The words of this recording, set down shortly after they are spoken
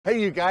Hey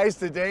you guys,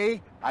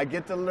 today I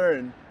get to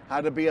learn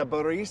how to be a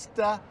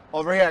barista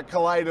over here at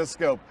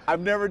Kaleidoscope. I've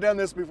never done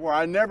this before.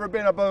 I've never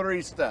been a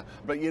barista,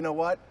 but you know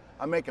what?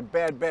 I make a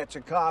bad batch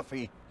of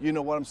coffee. You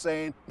know what I'm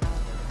saying?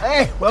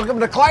 Hey, welcome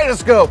to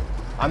Kaleidoscope.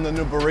 I'm the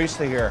new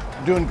barista here.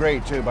 Doing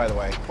great too, by the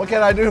way. What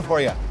can I do for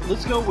you?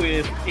 Let's go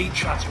with 8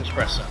 shots of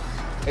espresso.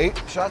 8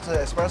 shots of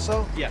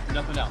espresso? Yeah,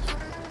 nothing else.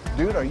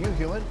 Dude, are you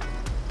human?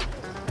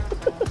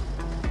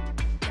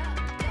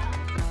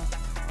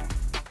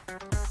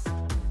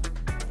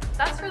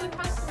 That's for the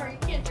customer. You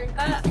can't drink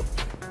that.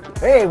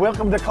 Hey,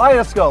 welcome to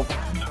Kaleidoscope.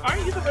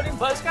 Aren't you the running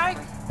buzz guy?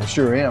 I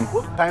sure am.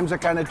 Times are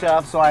kind of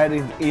tough, so I had to,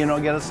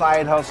 get a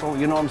side hustle.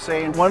 You know what I'm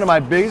saying? One of my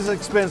biggest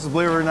expenses,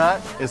 believe it or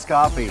not, is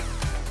coffee.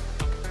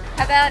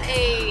 How about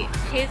a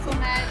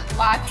hazelnut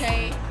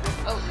latte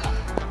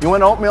oatmeal? You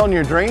want oatmeal in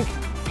your drink?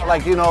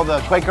 Like,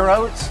 the Quaker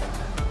Oats?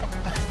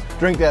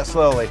 Drink that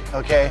slowly,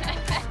 okay?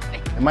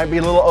 It might be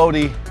a little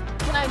oaty.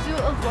 Can I do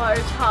a large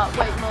hot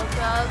white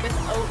mocha with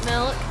oat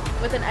milk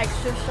with an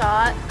extra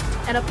shot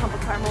and a pump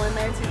of caramel in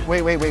there too?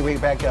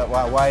 Wait, back up.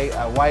 Why,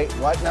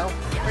 what now?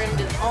 We're gonna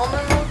do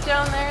almond milk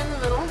down there in the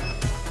middle.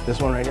 This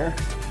one right here?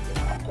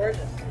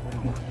 Gorgeous.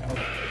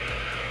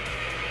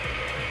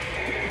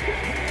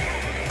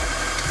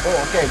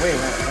 Oh, okay, wait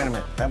a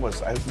minute.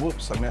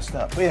 Whoops, I messed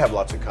up. We have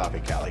lots of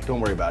coffee, Callie.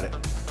 Don't worry about it.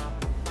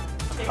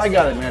 I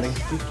got it, Maddie.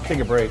 You can take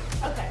a break.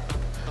 Okay.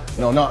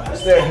 No,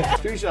 stay.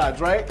 2 shots,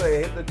 right? I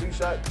hit the 2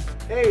 shot.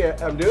 Hey,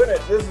 I'm doing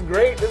it. This is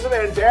great. This is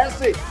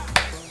fantastic.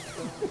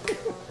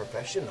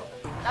 Professional.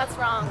 That's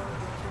wrong.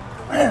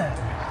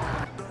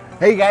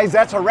 Hey guys,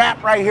 that's a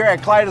wrap right here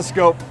at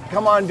Kaleidoscope.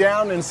 Come on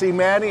down and see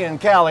Maddie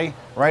and Callie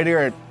right here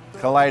at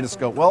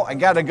Kaleidoscope. Well, I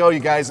gotta go, you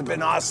guys. It's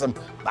been awesome.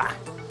 Bye.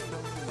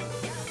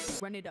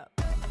 Run it up.